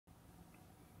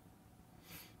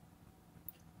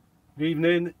Good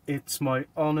evening, it's my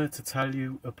honour to tell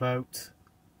you about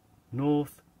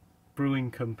North Brewing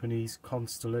Company's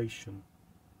Constellation.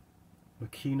 I'm a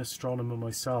keen astronomer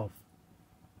myself,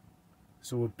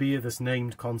 so a beer that's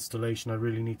named Constellation I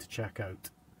really need to check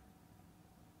out.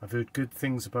 I've heard good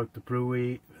things about the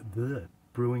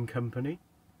Brewing Company.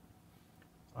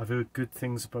 I've heard good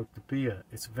things about the beer.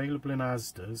 It's available in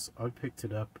Asda's. I picked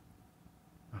it up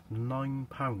at £9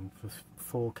 for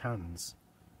 4 cans.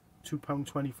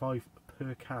 £2.25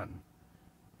 per can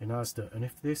in Asda, and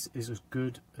if this is as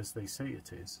good as they say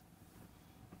it is,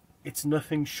 it's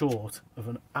nothing short of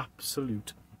an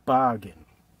absolute bargain.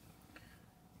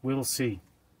 We'll see.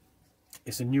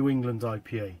 It's a New England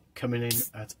IPA coming in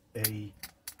at a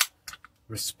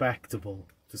respectable,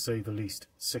 to say the least,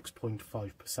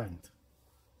 6.5%.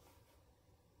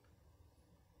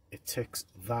 It ticks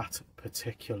that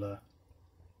particular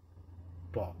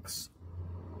box.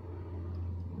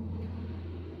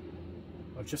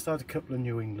 I've just had a couple of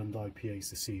New England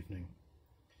IPAs this evening.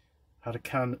 Had a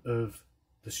can of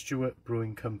the Stewart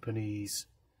Brewing Company's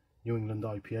New England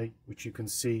IPA, which you can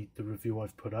see the review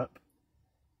I've put up.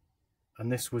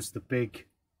 And this was the big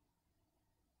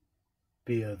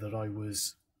beer that I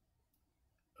was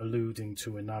alluding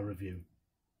to in that review.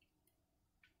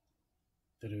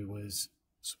 That it was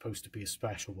supposed to be a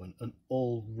special one. And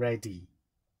already,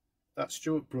 that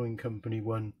Stewart Brewing Company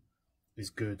one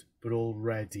is good, but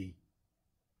already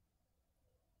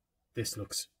this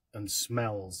looks and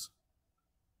smells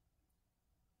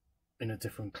in a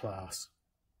different class.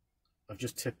 I've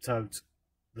just tipped out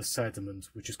the sediment,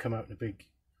 which has come out in a big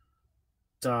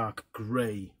dark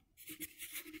grey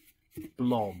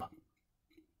blob,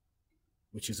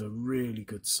 which is a really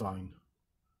good sign.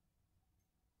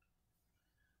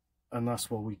 And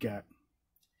that's what we get.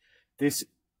 This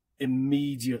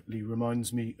immediately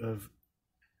reminds me of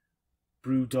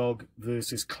Brewdog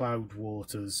versus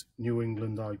Cloudwater's New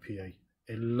England IPA.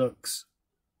 It looks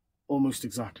almost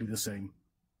exactly the same.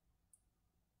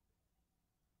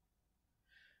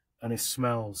 And it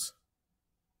smells.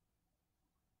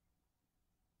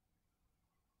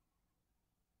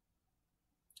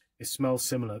 It smells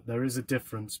similar. There is a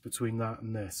difference between that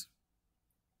and this.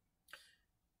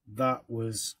 That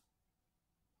was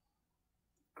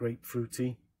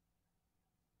grapefruity.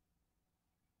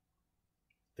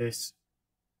 This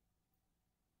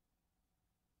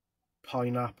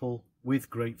pineapple with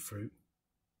grapefruit.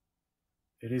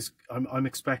 It is. I'm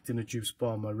expecting a juice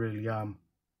bomb. I really am.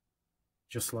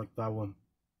 Just like that one.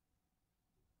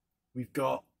 We've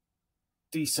got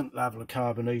decent level of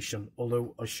carbonation,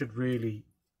 although I should really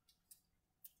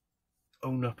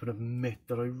own up and admit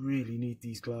that I really need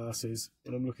these glasses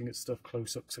when I'm looking at stuff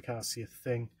close up because I can't see a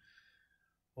thing.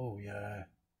 Oh yeah.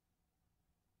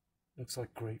 Looks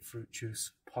like grapefruit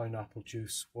juice, pineapple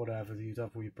juice, whatever you'd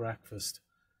have with your breakfast.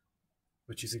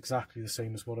 Which is exactly the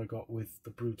same as what I got with the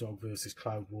Brewdog versus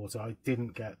Cloudwater. I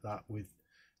didn't get that with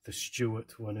the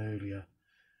Stewart one earlier.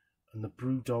 And the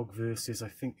Brewdog versus, I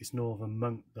think it's Northern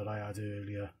Monk that I had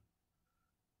earlier.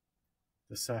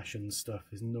 The session stuff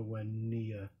is nowhere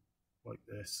near like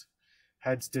this.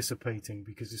 Head's dissipating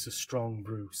because it's a strong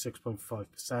brew,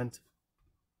 6.5%.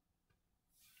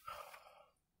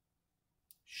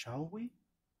 Shall we?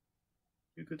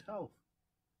 Your good health.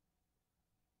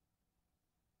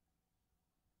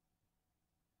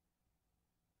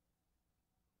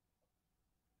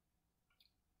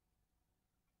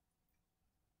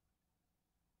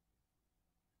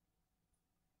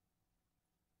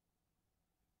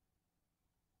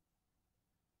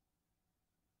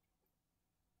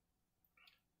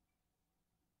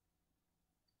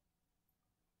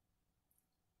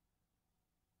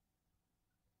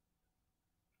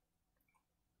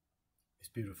 It's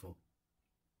beautiful.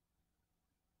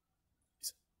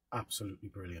 It's absolutely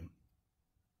brilliant.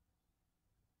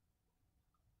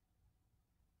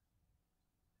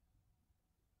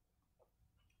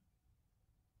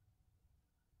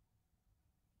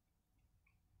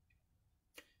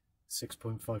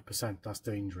 .5%, that's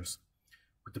dangerous.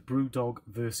 With the Brewdog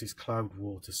versus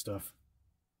Cloudwater stuff,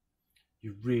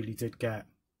 you really did get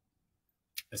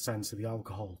a sense of the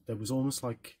alcohol. There was almost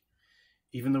like,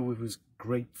 even though it was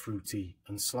grapefruity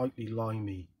and slightly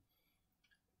limey,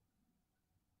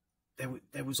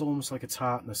 there was almost like a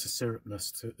tartness, a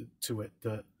syrupness to it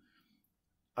that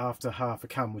after half a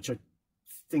can, which I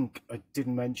think I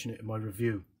didn't mention it in my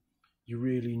review, you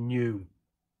really knew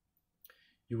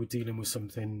you were dealing with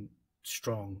something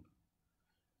strong,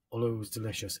 although it was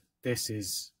delicious. This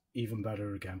is even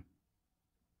better again.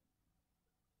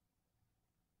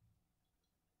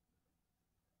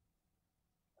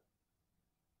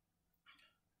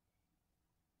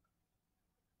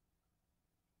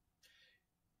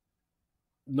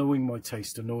 knowing my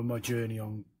taste and knowing my journey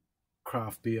on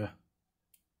craft beer,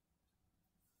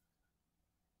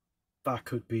 that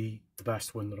could be the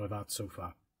best one that I've had so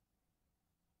far.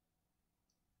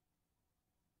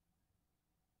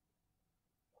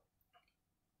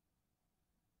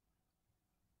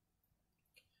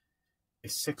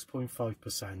 It's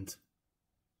 6.5%.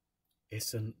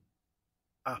 It's an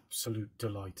absolute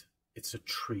delight. It's a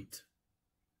treat.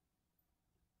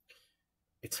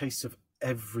 It tastes of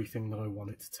everything that I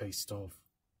want it to taste of.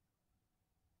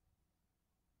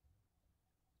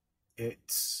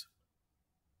 It's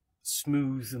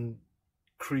smooth and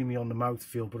creamy on the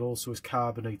mouthfeel, but also is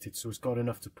carbonated, so it's got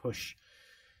enough to push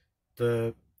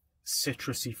the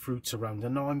citrusy fruits around.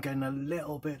 And now I'm getting a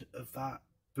little bit of that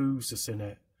booze that's in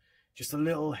it, just a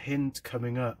little hint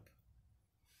coming up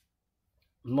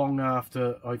long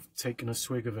after I've taken a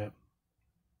swig of it.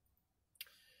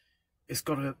 It's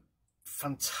got a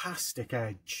fantastic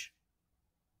edge,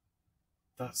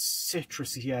 that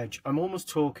citrusy edge. I'm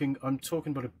talking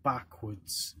about it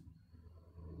backwards,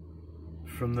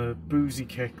 from the boozy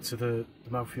kick to the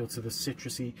mouthfeel to the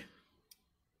citrusy.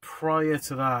 Prior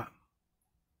to that,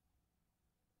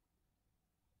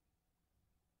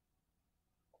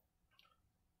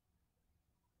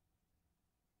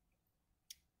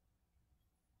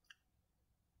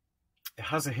 it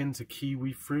has a hint of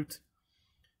kiwi fruit.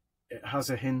 It has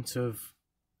a hint of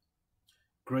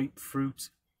grapefruit.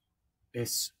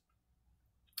 It's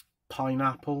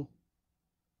pineapple.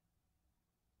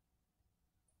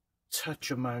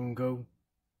 Touch of mango.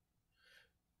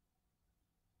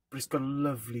 But it's got a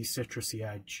lovely citrusy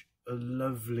edge. A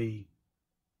lovely...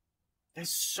 There's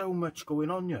so much going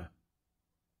on here.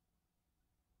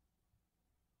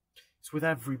 It's with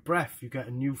every breath you get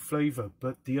a new flavour,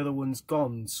 but the other one's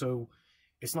gone, so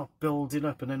it's not building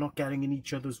up and they're not getting in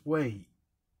each other's way.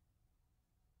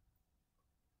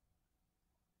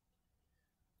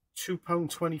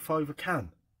 £2.25 a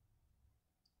can.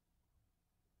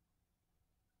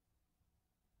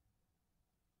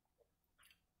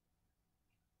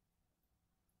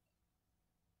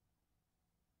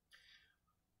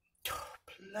 Oh,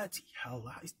 bloody hell,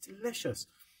 that is delicious.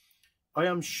 I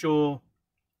am sure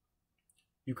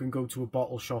you can go to a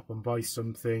bottle shop and buy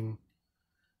something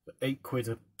for £8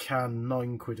 a can,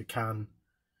 £9 a can,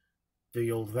 that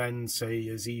you'll then say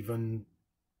is even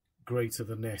greater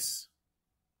than this.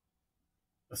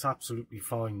 That's absolutely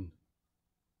fine.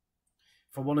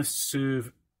 If I want to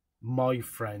serve my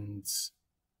friends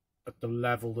at the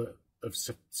level of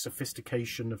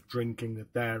sophistication of drinking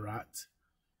that they're at,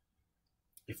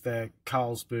 if they're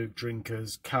Carlsberg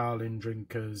drinkers, Carlin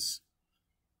drinkers,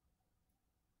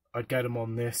 I'd get them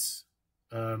on this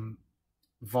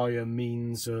via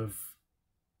means of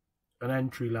an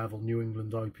entry-level New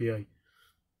England IPA.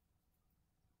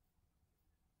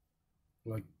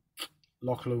 Like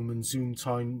Loch Lomond Zoom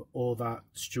Time, or that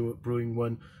Stewart Brewing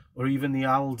one, or even the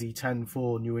Aldi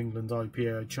 10-4 New England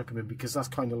IPA, I'd chuck them in, because that's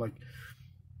kind of like,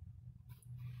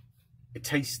 it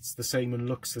tastes the same and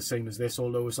looks the same as this,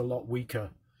 although it's a lot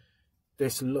weaker.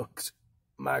 This looks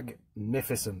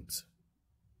magnificent.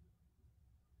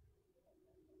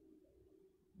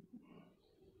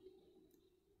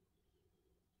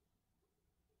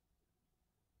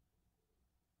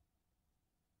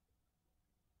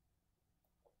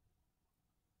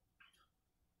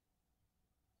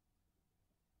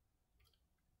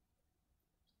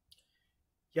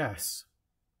 Yes,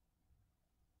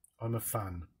 I'm a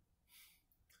fan.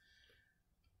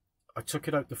 I took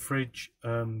it out the fridge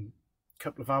a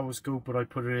couple of hours ago, but I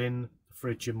put it in the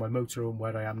fridge in my motorhome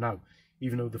where I am now.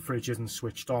 Even though the fridge isn't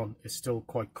switched on, it's still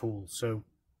quite cool. So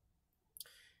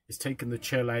it's taken the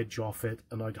chill edge off it,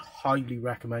 and I'd highly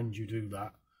recommend you do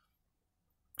that.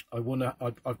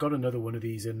 I've got another one of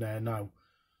these in there now,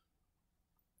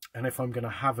 and if I'm going to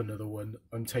have another one,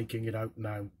 I'm taking it out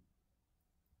now,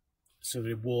 so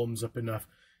that it warms up enough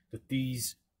that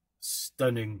these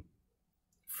stunning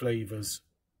flavours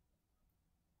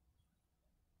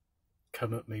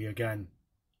come at me again.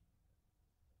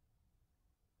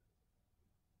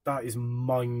 That is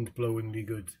mind-blowingly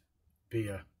good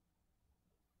beer.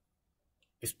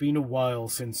 It's been a while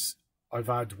since I've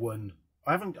had one.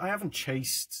 I haven't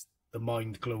chased the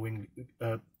mind-blowingly,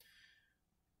 although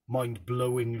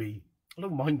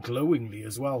mind-glowingly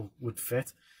as well would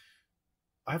fit.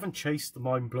 I haven't chased the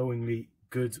mind-blowingly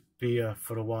good beer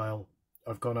for a while.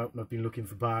 I've gone out and I've been looking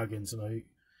for bargains, and I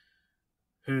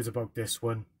heard about this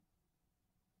one.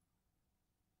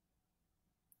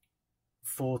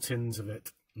 4 tins of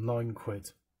it,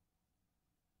 £9.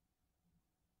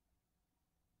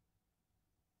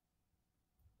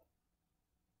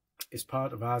 It's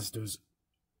part of Asda's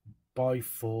buy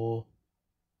 4,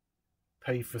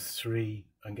 pay for 3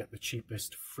 and get the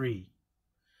cheapest free.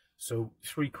 So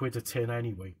 £3 a tin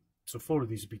anyway. So 4 of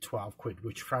these would be 12 quid,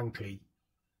 which frankly,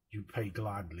 you pay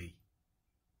gladly.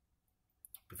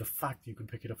 But the fact you can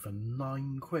pick it up for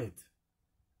 9 quid.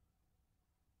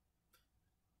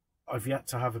 I've yet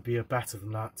to have a beer better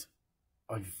than that.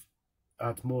 I've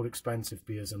had more expensive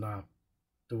beers than that.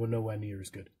 They were nowhere near as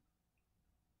good.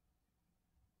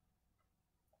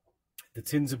 The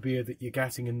tins of beer that you're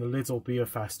getting in the Lidl Beer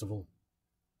Festival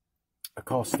are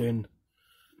costing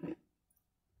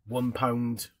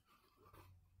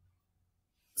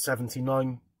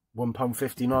 £1.79,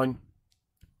 £1.59,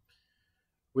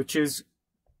 which is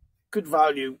good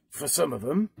value for some of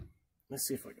them. Let's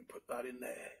see if I can put that in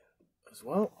there as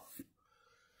well.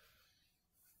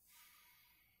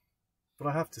 But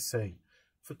I have to say,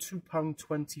 for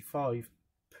 £2.25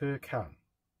 per can,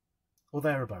 or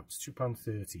thereabouts,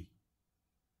 £2.30,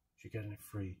 you're getting it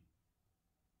free.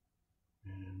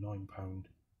 £9.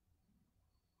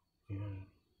 Yeah.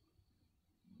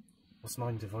 What's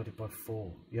 9 divided by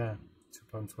 4? Yeah,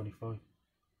 £2.25.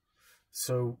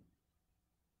 So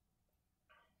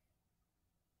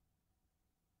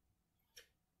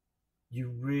you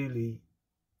really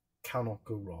cannot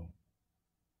go wrong.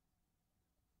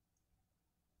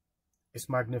 It's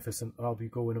magnificent. I'll be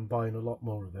going and buying a lot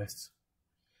more of this.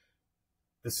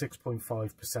 The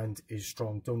 6.5% is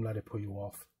strong. Don't let it put you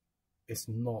off. It's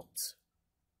not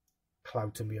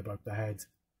clouting me about the head.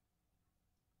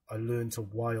 I learned a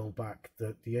while back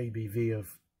that the ABV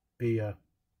of beer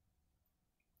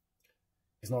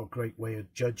is not a great way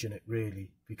of judging it,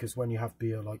 really, because when you have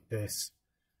beer like this,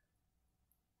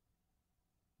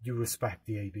 you respect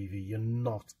the ABV. You're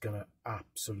not going to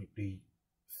absolutely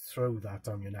throw that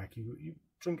down your neck. You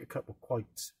drink a couple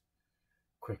quite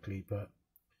quickly, but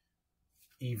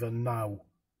even now,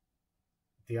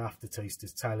 the aftertaste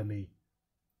is telling me,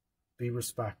 be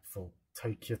respectful,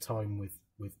 take your time with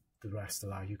the rest of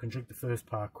that. You can drink the first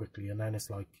part quickly, and then it's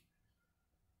like,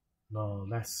 no,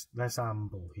 let's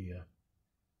amble here.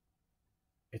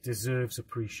 It deserves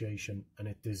appreciation, and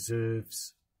it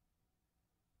deserves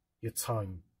your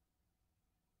time,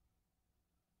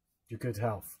 your good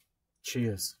health.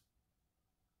 Cheers.